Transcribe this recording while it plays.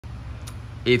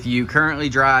If you currently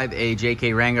drive a Jeep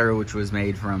Wrangler, which was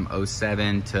made from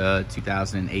 07 to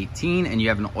 2018, and you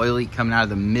have an oil leak coming out of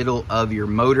the middle of your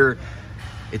motor,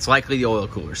 it's likely the oil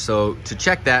cooler. So to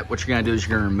check that, what you're gonna do is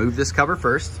you're gonna remove this cover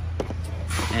first.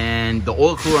 And the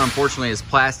oil cooler, unfortunately, is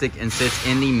plastic and sits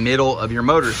in the middle of your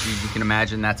motor. So you can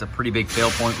imagine that's a pretty big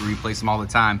fail point. We replace them all the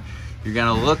time. You're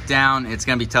gonna look down, it's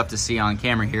gonna be tough to see on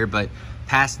camera here, but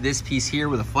past this piece here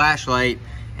with a flashlight,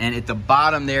 and at the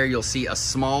bottom there, you'll see a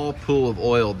small pool of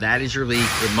oil. That is your leak.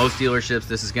 At most dealerships,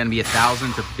 this is gonna be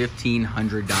 $1,000 to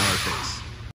 $1,500 fix.